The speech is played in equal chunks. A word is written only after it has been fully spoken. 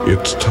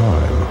It's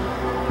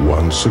time,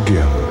 once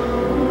again,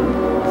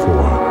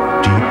 for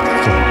Deep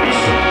Thoughts.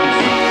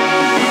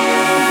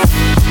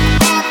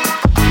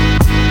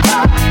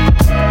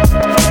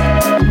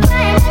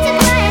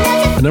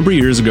 A number of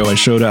years ago, I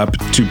showed up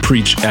to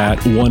preach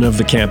at one of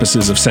the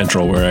campuses of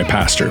Central where I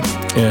pastor.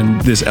 And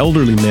this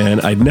elderly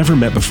man I'd never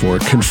met before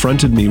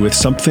confronted me with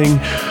something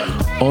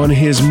on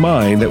his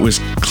mind that was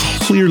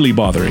clearly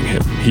bothering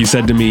him. He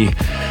said to me,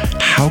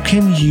 "How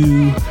can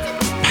you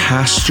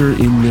pastor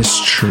in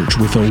this church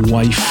with a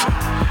wife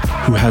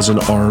who has an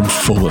arm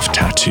full of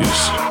tattoos?"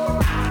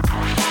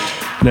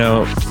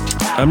 Now,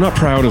 I'm not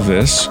proud of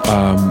this,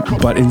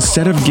 but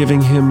instead of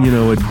giving him,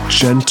 a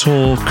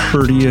gentle,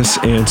 courteous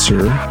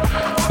answer,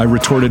 I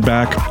retorted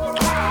back,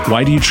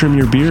 "Why do you trim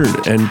your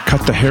beard and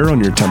cut the hair on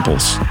your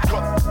temples?"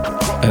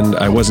 And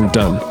I wasn't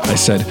done. I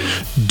said,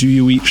 "Do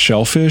you eat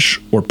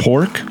shellfish or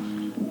pork?"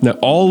 Now,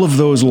 all of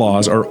those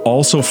laws are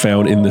also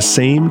found in the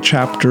same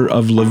chapter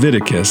of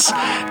Leviticus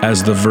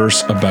as the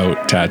verse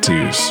about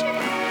tattoos.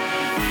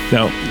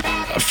 Now,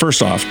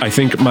 first off, I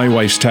think my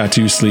wife's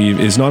tattoo sleeve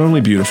is not only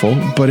beautiful,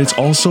 but it's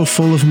also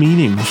full of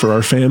meaning for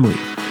our family.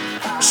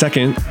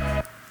 Second,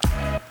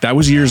 that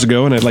was years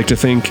ago, and I'd like to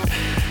think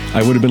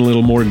I would have been a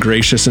little more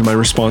gracious in my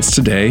response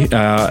today.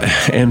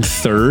 And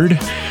third,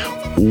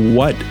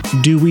 what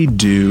do we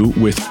do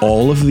with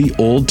all of the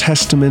Old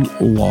Testament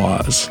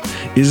laws?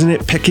 Isn't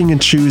it picking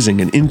and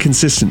choosing and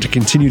inconsistent to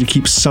continue to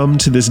keep some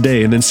to this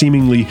day and then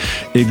seemingly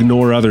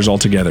ignore others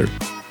altogether?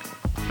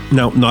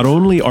 Now, not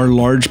only are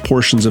large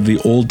portions of the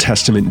Old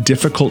Testament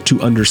difficult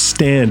to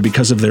understand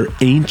because of their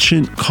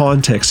ancient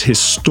context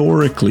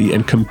historically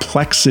and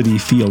complexity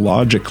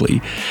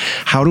theologically,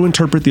 how to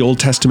interpret the Old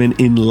Testament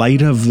in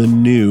light of the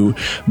New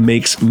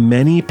makes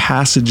many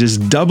passages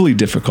doubly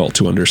difficult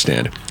to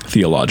understand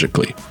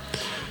theologically.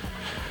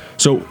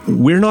 So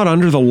we're not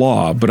under the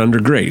law, but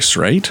under grace,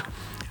 right?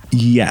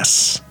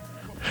 Yes.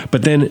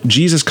 But then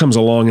Jesus comes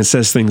along and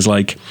says things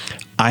like,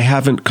 "I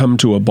haven't come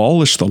to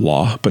abolish the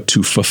law, but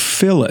to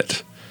fulfill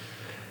it."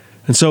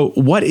 And so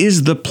what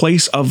is the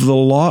place of the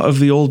law of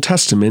the Old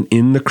Testament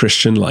in the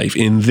Christian life?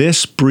 In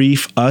this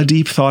brief A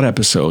Deep Thought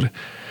episode,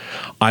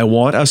 I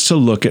want us to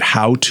look at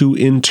how to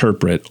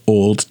interpret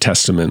Old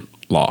Testament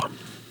law.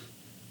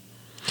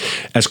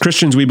 As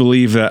Christians, we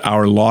believe that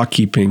our law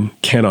keeping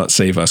cannot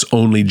save us,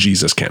 only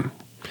Jesus can.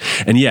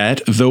 And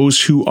yet,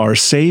 those who are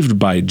saved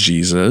by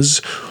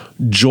Jesus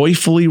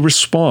joyfully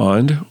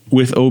respond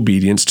with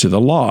obedience to the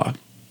law.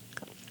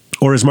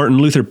 Or as Martin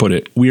Luther put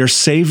it, we are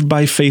saved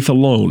by faith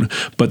alone,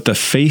 but the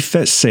faith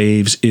that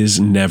saves is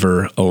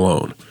never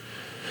alone.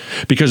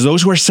 Because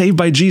those who are saved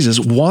by Jesus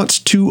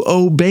want to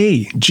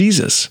obey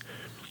Jesus.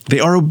 They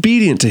are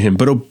obedient to him,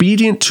 but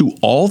obedient to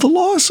all the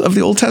laws of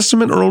the Old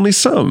Testament or only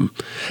some?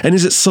 And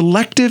is it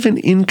selective and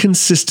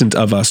inconsistent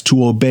of us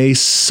to obey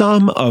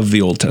some of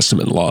the Old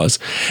Testament laws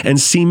and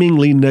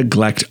seemingly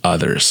neglect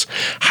others?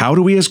 How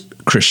do we as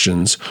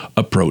Christians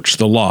approach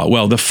the law?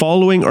 Well, the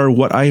following are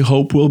what I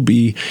hope will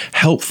be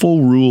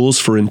helpful rules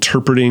for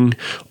interpreting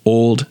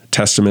Old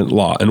Testament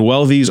law. And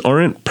while these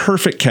aren't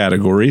perfect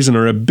categories and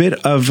are a bit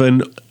of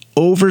an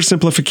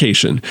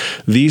oversimplification,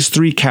 these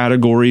three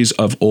categories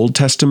of Old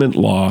Testament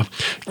law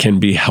can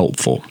be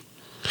helpful.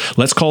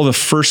 Let's call the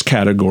first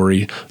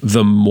category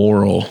the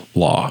moral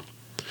law.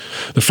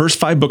 The first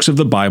 5 books of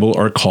the Bible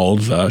are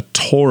called the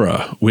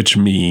Torah, which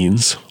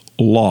means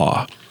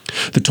law.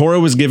 The Torah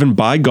was given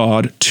by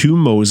God to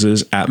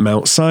Moses at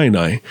Mount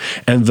Sinai,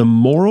 and the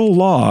moral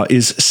law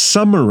is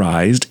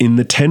summarized in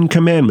the 10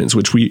 Commandments,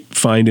 which we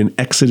find in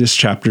Exodus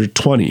chapter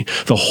 20.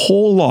 The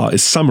whole law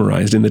is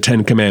summarized in the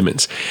 10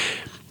 Commandments.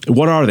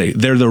 What are they?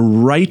 They're the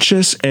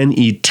righteous and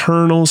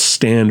eternal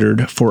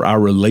standard for our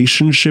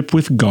relationship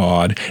with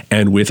God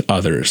and with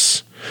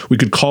others. We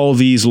could call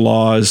these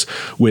laws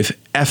with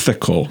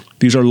ethical.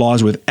 These are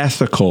laws with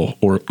ethical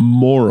or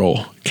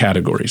moral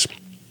categories.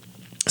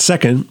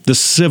 Second, the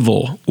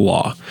civil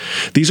law.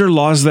 These are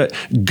laws that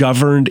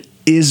governed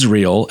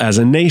Israel as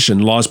a nation,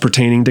 laws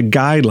pertaining to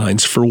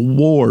guidelines for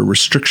war,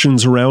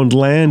 restrictions around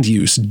land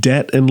use,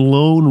 debt and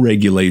loan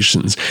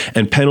regulations,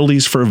 and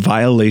penalties for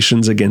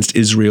violations against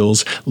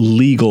Israel's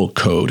legal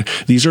code.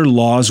 These are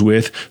laws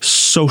with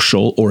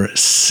social or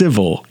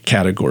civil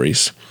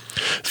categories.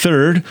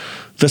 Third,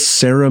 the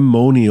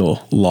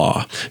ceremonial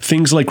law.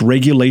 Things like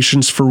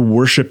regulations for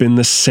worship in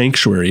the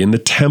sanctuary, in the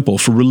temple,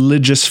 for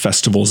religious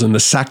festivals, and the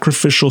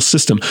sacrificial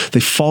system. They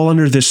fall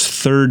under this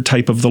third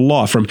type of the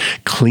law, from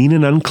clean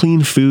and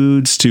unclean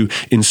foods to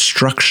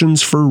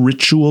instructions for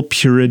ritual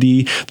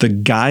purity, the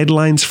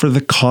guidelines for the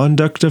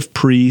conduct of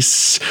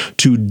priests,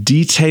 to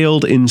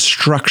detailed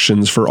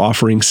instructions for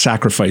offering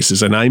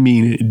sacrifices. And I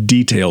mean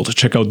detailed.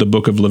 Check out the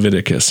book of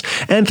Leviticus.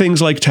 And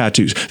things like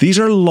tattoos. These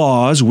are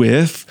laws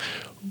with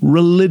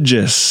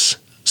religious,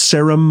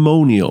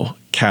 ceremonial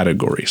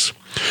categories.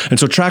 And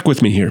so track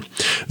with me here.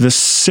 The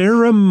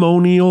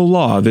ceremonial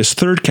law, this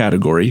third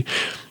category,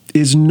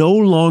 is no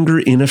longer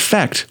in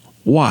effect.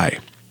 Why?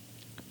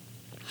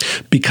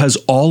 Because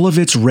all of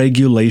its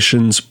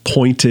regulations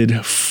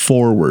pointed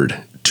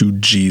forward to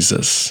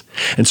Jesus.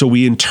 And so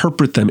we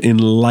interpret them in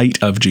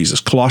light of Jesus.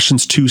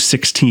 Colossians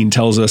 2:16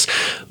 tells us,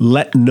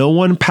 "Let no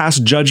one pass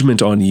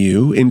judgment on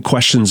you in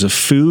questions of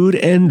food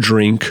and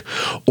drink,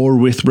 or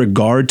with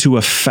regard to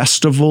a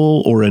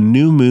festival or a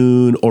new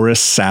moon or a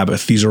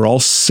Sabbath." These are all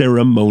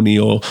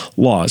ceremonial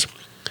laws.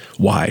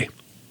 Why?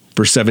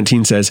 Verse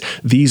 17 says,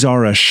 "These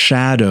are a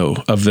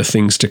shadow of the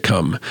things to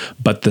come,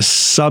 but the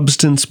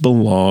substance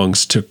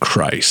belongs to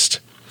Christ."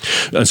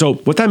 And so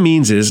what that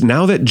means is,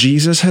 now that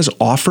Jesus has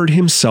offered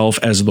himself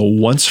as the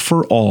once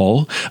for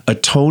all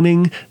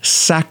atoning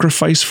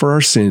sacrifice for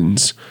our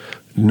sins,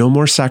 no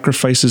more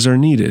sacrifices are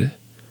needed.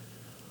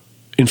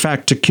 In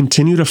fact, to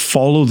continue to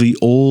follow the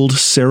old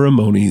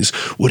ceremonies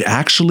would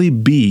actually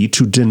be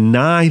to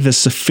deny the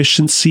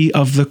sufficiency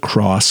of the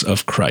cross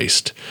of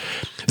Christ.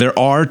 There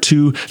are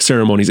two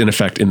ceremonies in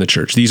effect in the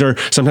church. These are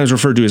sometimes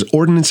referred to as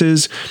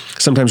ordinances,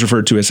 sometimes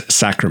referred to as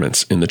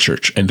sacraments in the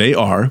church. And they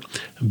are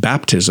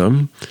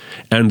baptism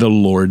and the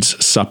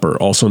Lord's Supper,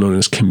 also known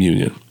as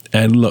communion.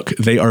 And look,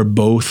 they are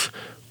both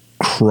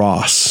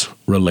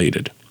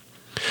cross-related.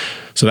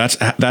 So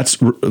that's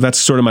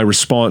sort of my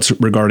response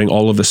regarding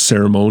all of the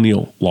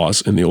ceremonial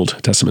laws in the Old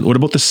Testament. What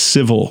about the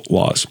civil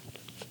laws?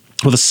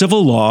 Well, the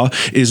civil law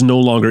is no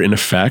longer in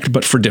effect,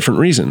 but for different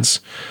reasons.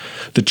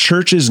 The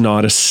church is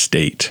not a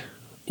state.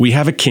 We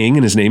have a king,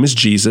 and his name is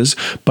Jesus,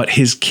 but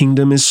his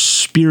kingdom is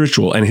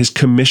spiritual, and his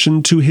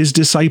commission to his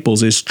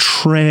disciples is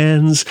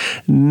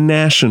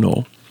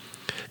transnational,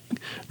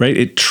 right?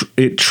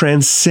 It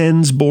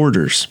transcends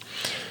borders.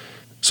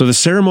 So the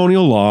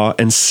ceremonial law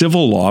and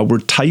civil law were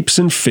types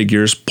and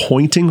figures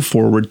pointing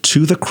forward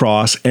to the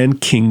cross and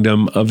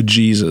kingdom of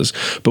Jesus.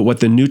 But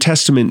what the New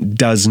Testament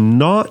does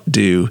not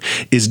do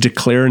is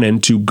declare an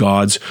end to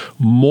God's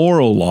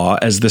moral law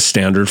as the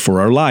standard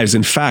for our lives.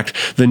 In fact,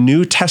 the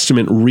New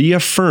Testament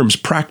reaffirms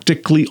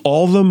practically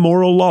all the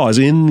moral laws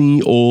in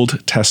the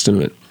Old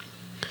Testament.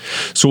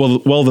 So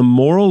while the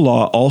moral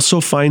law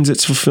also finds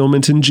its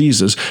fulfillment in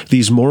Jesus,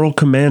 these moral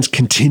commands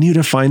continue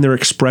to find their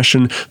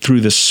expression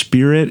through the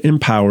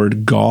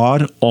Spirit-empowered,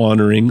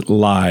 God-honoring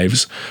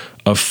lives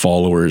of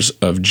followers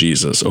of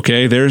Jesus.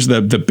 Okay, there's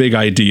the big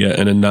idea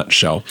in a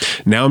nutshell.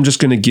 Now I'm just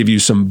going to give you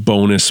some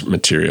bonus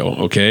material.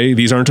 Okay,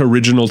 these aren't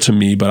original to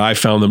me, but I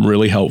found them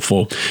really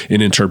helpful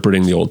in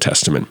interpreting the Old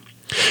Testament.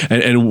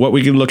 And what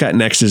we can look at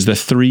next is the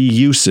three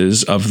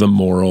uses of the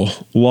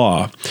moral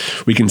law.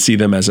 We can see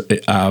them as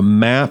a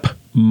map,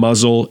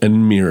 muzzle,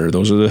 and mirror.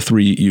 Those are the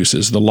three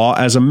uses. The law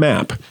as a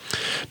map,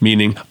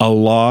 meaning the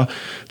law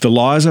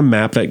is a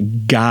map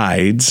that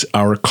guides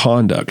our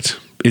conduct.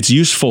 It's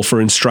useful for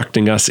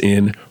instructing us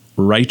in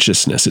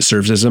righteousness. It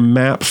serves as a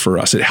map for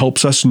us. It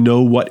helps us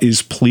know what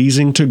is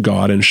pleasing to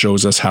God and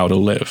shows us how to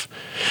live.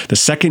 The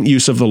second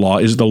use of the law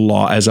is the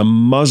law as a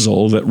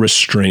muzzle that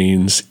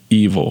restrains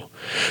evil.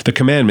 The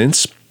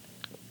commandments,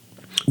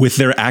 with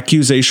their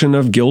accusation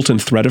of guilt and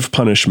threat of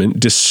punishment,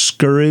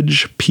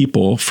 discourage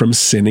people from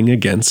sinning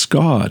against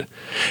God.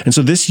 And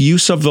so this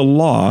use of the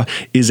law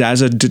is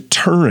as a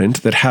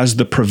deterrent that has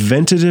the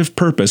preventative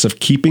purpose of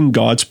keeping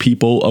God's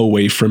people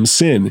away from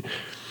sin.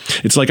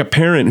 It's like a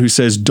parent who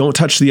says, "Don't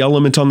touch the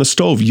element on the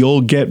stove,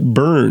 you'll get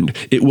burned.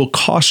 It will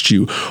cost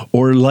you."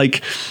 Or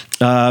like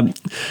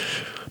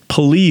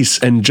police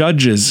and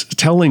judges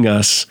telling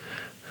us,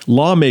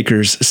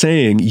 lawmakers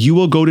saying, "You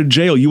will go to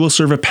jail, you will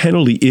serve a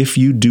penalty if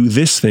you do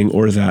this thing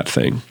or that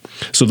thing."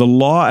 So the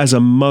law as a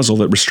muzzle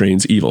that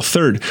restrains evil.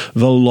 Third,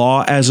 the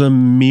law as a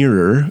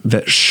mirror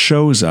that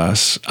shows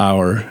us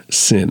our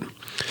sin.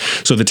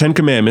 So the Ten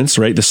Commandments,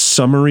 right, the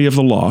summary of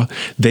the law,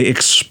 they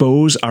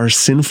expose our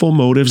sinful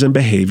motives and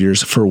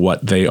behaviors for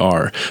what they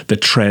are, the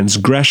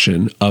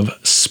transgression of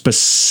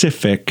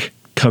specific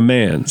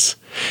commands.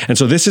 And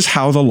so this is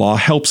how the law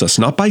helps us,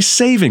 not by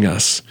saving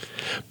us,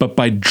 but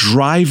by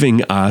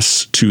driving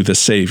us to the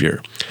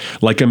Savior.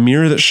 Like a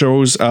mirror that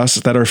shows us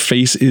that our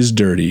face is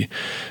dirty,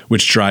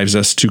 which drives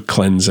us to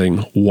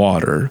cleansing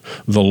water.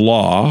 The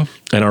law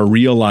and our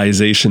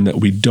realization that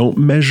we don't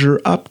measure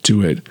up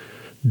to it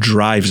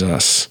drives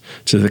us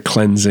to the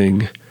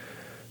cleansing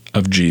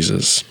of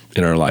Jesus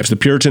in our lives. The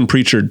Puritan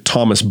preacher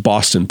Thomas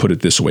Boston put it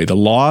this way: the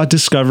law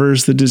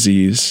discovers the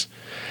disease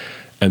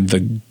and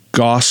the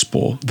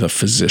gospel the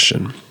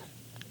physician.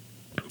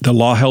 The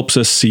law helps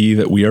us see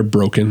that we are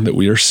broken, that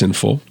we are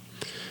sinful,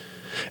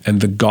 and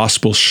the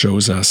gospel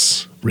shows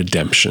us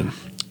redemption,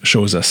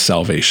 shows us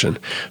salvation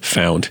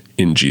found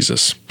in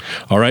Jesus.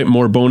 All right,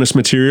 more bonus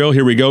material.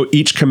 Here we go.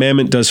 Each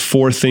commandment does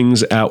four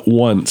things at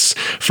once.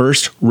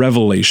 First,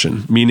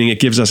 revelation, meaning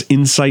it gives us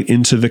insight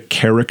into the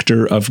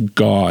character of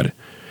God.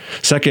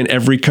 Second,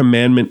 every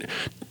commandment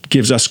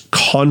gives us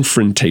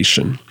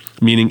confrontation,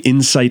 meaning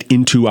insight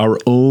into our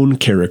own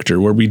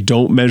character, where we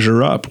don't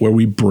measure up, where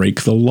we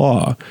break the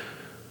law.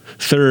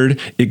 Third,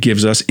 it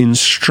gives us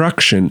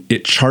instruction.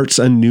 It charts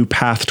a new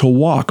path to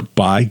walk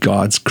by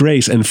God's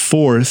grace. And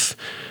fourth,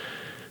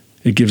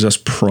 it gives us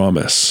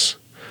promise.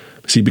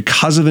 See,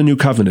 because of the new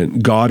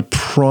covenant, God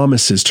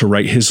promises to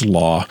write his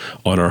law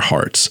on our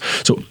hearts.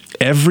 So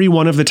Every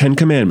one of the 10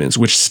 commandments,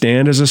 which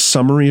stand as a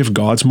summary of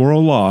God's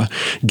moral law,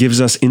 gives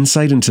us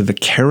insight into the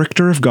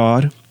character of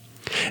God,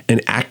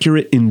 an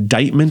accurate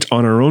indictment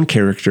on our own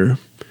character,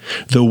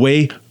 the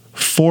way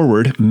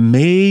forward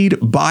made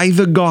by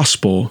the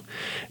gospel,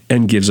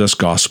 and gives us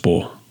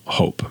gospel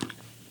hope.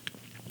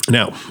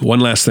 Now, one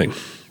last thing.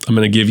 I'm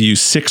going to give you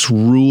 6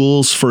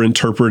 rules for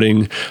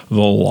interpreting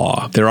the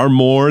law. There are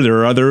more,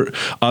 there are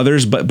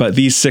others, but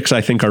these 6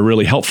 I think are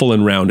really helpful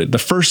and rounded. The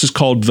first is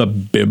called the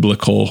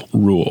biblical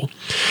rule.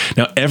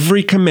 Now,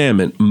 every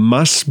commandment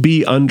must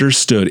be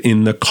understood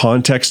in the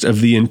context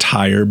of the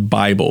entire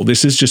Bible.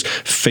 This is just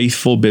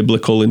faithful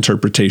biblical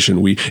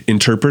interpretation. We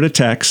interpret a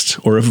text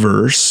or a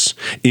verse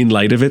in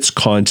light of its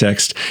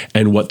context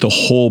and what the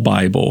whole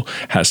Bible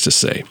has to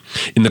say.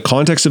 In the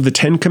context of the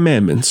 10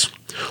 commandments,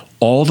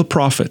 all the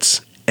prophets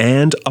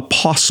and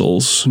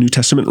apostles, New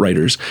Testament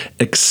writers,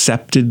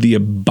 accepted the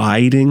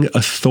abiding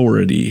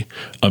authority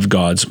of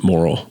God's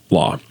moral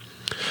law.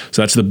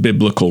 So that's the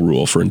biblical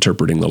rule for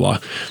interpreting the law.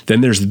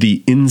 Then there's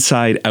the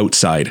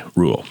inside-outside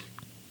rule.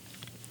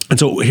 And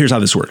so here's how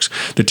this works.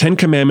 The 10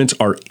 commandments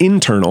are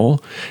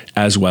internal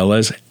as well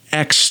as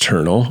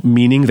external,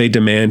 meaning they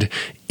demand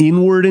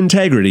inward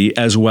integrity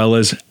as well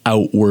as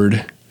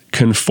outward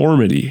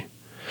conformity.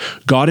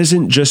 God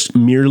isn't just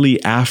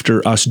merely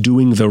after us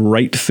doing the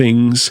right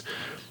things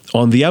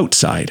on the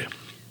outside.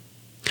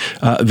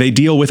 They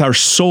deal with our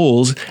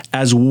souls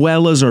as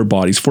well as our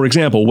bodies. For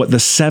example, what the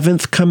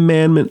 7th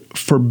commandment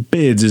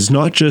forbids is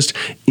not just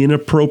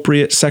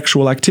inappropriate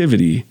sexual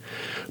activity,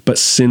 but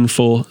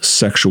sinful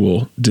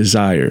sexual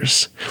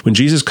desires. When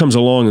Jesus comes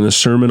along in the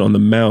Sermon on the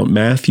Mount,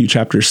 Matthew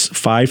chapters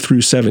 5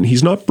 through 7,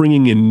 he's not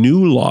bringing in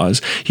new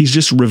laws. He's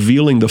just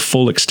revealing the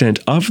full extent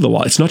of the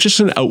law. It's not just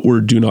an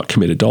outward do not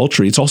commit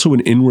adultery. It's also an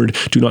inward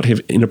do not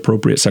have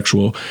inappropriate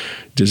sexual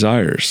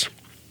desires.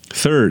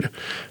 Third,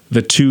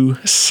 the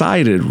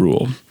two-sided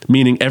rule,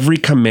 meaning every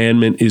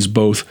commandment is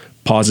both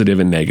positive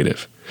and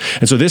negative.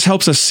 And so this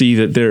helps us see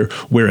that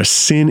where a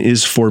sin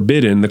is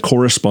forbidden, the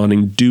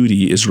corresponding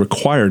duty is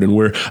required. And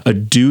where a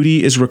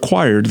duty is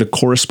required, the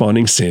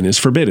corresponding sin is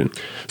forbidden.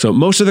 So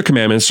most of the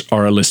commandments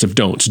are a list of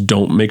don'ts.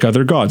 Don't make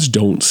other gods.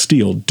 Don't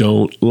steal.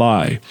 Don't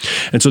lie.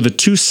 And so the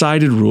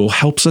two-sided rule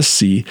helps us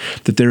see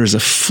that there is a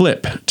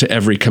flip to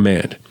every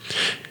command.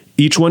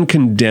 Each one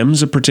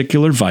condemns a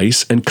particular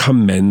vice and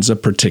commends a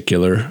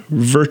particular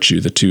virtue,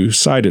 the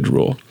two-sided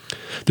rule.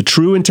 The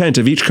true intent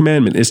of each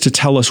commandment is to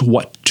tell us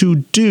what to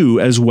do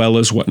as well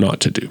as what not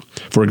to do.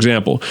 For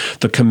example,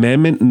 the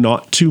commandment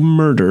not to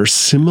murder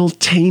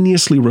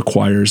simultaneously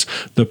requires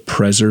the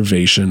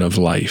preservation of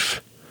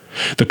life.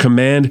 The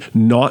command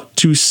not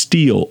to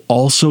steal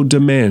also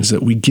demands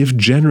that we give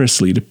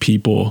generously to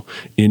people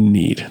in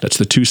need. That's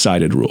the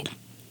two-sided rule.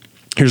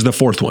 Here's the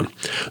fourth one,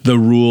 the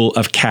rule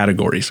of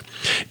categories.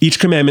 Each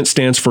commandment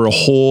stands for a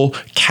whole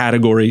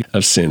category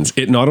of sins.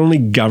 It not only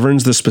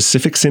governs the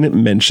specific sin it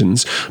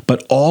mentions,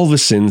 but all the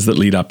sins that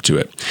lead up to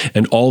it,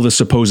 and all the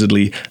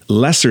supposedly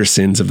lesser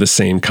sins of the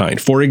same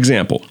kind. For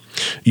example,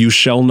 you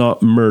shall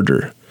not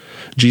murder.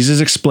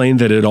 Jesus explained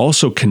that it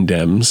also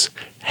condemns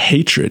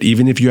hatred.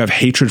 Even if you have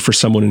hatred for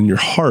someone in your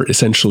heart,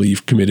 essentially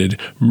you've committed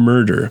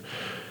murder.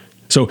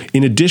 So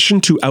in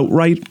addition to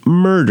outright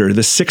murder,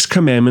 the sixth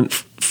commandment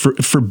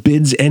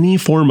forbids any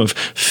form of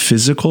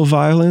physical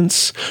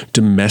violence,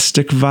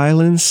 domestic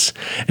violence,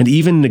 and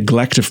even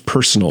neglect of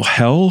personal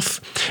health,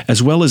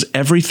 as well as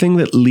everything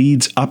that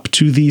leads up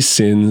to these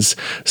sins,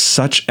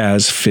 such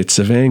as fits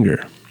of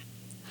anger.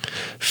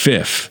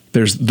 Fifth,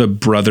 there's the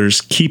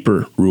brother's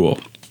keeper rule.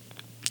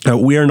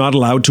 We are not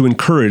allowed to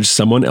encourage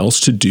someone else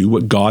to do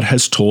what God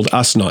has told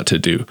us not to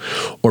do.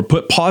 Or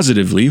put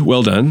positively,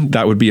 well done,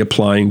 that would be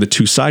applying the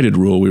two-sided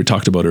rule we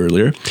talked about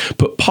earlier.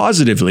 Put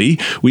positively,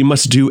 we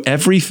must do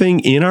everything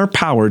in our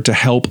power to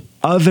help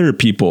other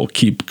people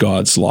keep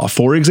God's law.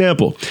 For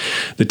example,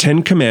 the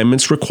 10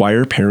 Commandments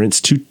require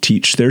parents to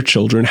teach their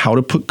children how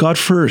to put God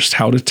first,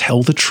 how to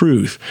tell the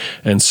truth,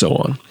 and so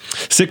on.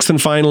 Sixth and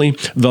finally,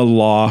 the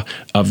law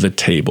of the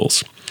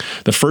tables.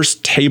 The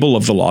first table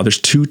of the law, there's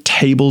 2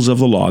 tables of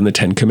the law in the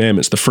 10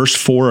 Commandments. The first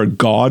 4 are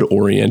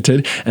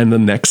God-oriented, and the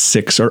next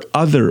 6 are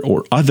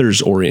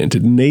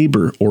others-oriented,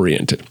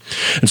 neighbor-oriented.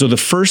 And so the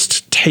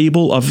first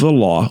table of the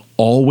law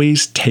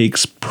always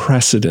takes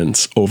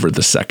precedence over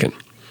the second.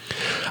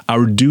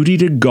 Our duty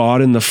to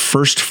God in the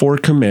first 4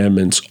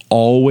 commandments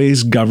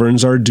always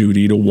governs our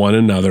duty to one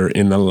another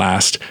in the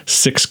last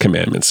 6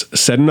 commandments.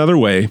 Said another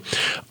way,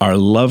 our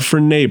love for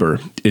neighbor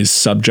is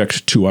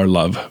subject to our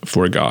love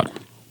for God.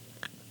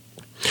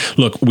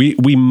 Look,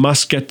 we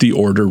must get the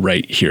order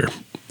right here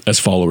as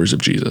followers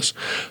of Jesus.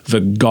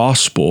 The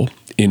gospel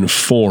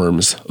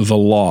informs the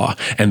law,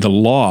 and the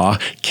law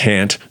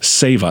can't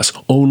save us.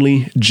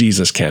 Only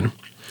Jesus can.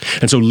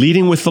 And so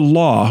leading with the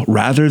law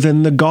rather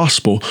than the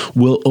gospel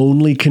will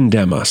only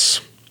condemn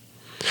us.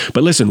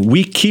 But listen,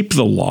 we keep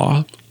the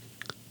law,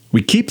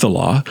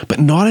 but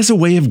not as a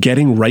way of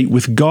getting right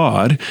with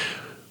God.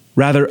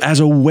 rather as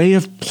a way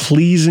of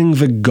pleasing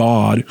the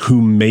God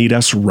who made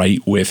us right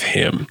with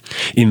him.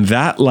 In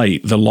that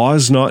light, the law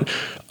is not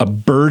a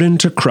burden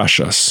to crush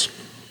us,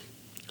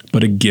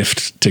 but a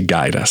gift to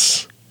guide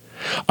us.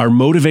 Our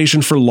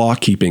motivation for law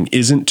keeping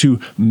isn't to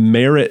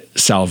merit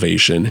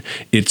salvation,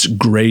 it's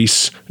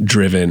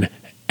grace-driven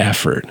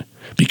effort.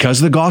 Because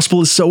the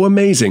gospel is so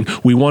amazing,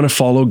 we want to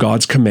follow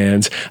God's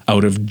commands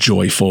out of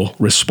joyful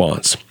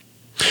response.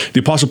 The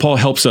Apostle Paul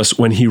helps us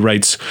when he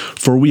writes,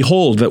 "For we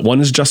hold that one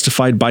is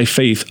justified by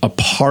faith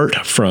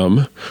apart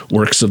from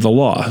works of the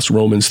law." That's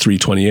Romans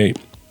 3:28.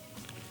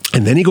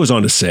 And then he goes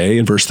on to say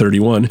in verse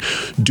 31,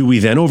 "Do we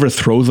then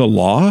overthrow the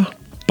law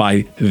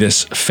by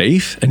this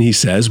faith?" And he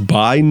says,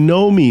 "By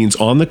no means.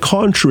 On the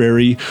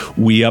contrary,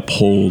 we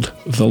uphold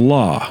the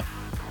law."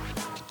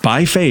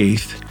 By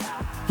faith,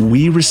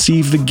 we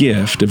receive the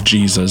gift of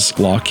Jesus'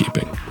 law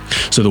keeping.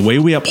 So the way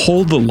we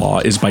uphold the law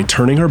is by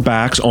turning our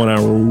backs on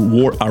our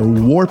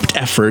warped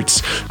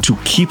efforts to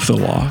keep the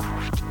law,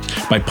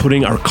 by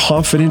putting our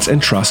confidence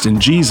and trust in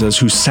Jesus,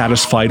 who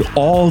satisfied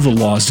all the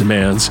law's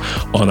demands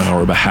on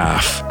our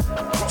behalf.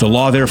 The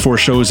law therefore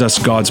shows us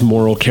God's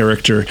moral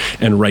character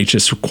and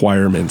righteous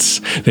requirements.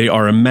 They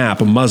are a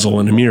map, a muzzle,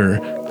 and a mirror.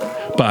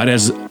 But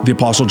as the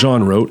Apostle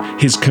John wrote,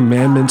 his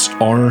commandments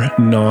are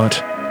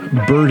not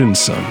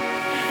burdensome.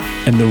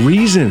 And the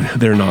reason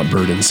they're not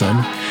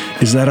burdensome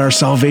is that our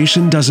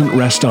salvation doesn't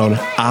rest on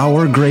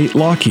our great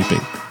law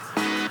keeping.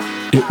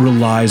 It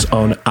relies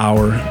on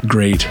our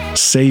great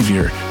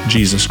Savior,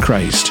 Jesus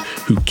Christ,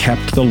 who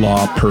kept the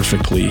law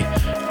perfectly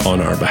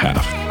on our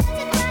behalf.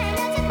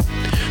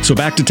 So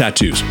back to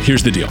tattoos.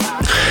 Here's the deal.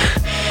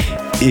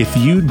 If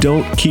you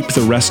don't keep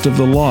the rest of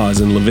the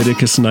laws in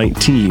Leviticus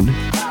 19,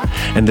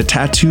 and the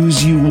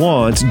tattoos you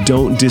want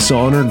don't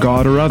dishonor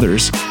God or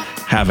others,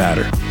 have at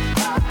her.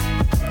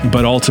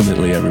 But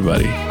ultimately,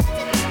 everybody,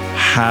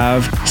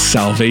 have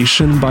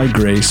salvation by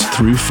grace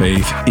through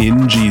faith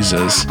in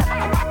Jesus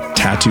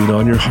tattooed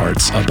on your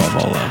hearts above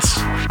all else.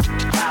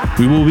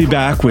 We will be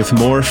back with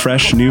more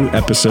fresh new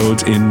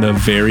episodes in the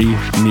very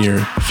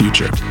near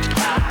future.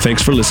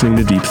 Thanks for listening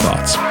to Deep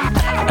Thoughts.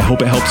 I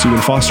hope it helps you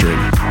in fostering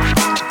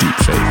deep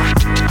faith.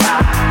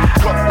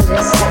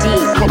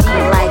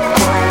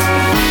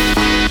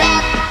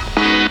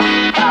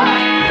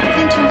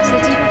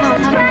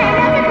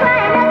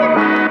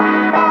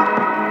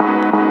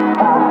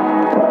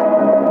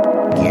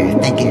 You're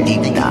thinking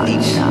deep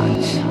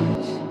thoughts.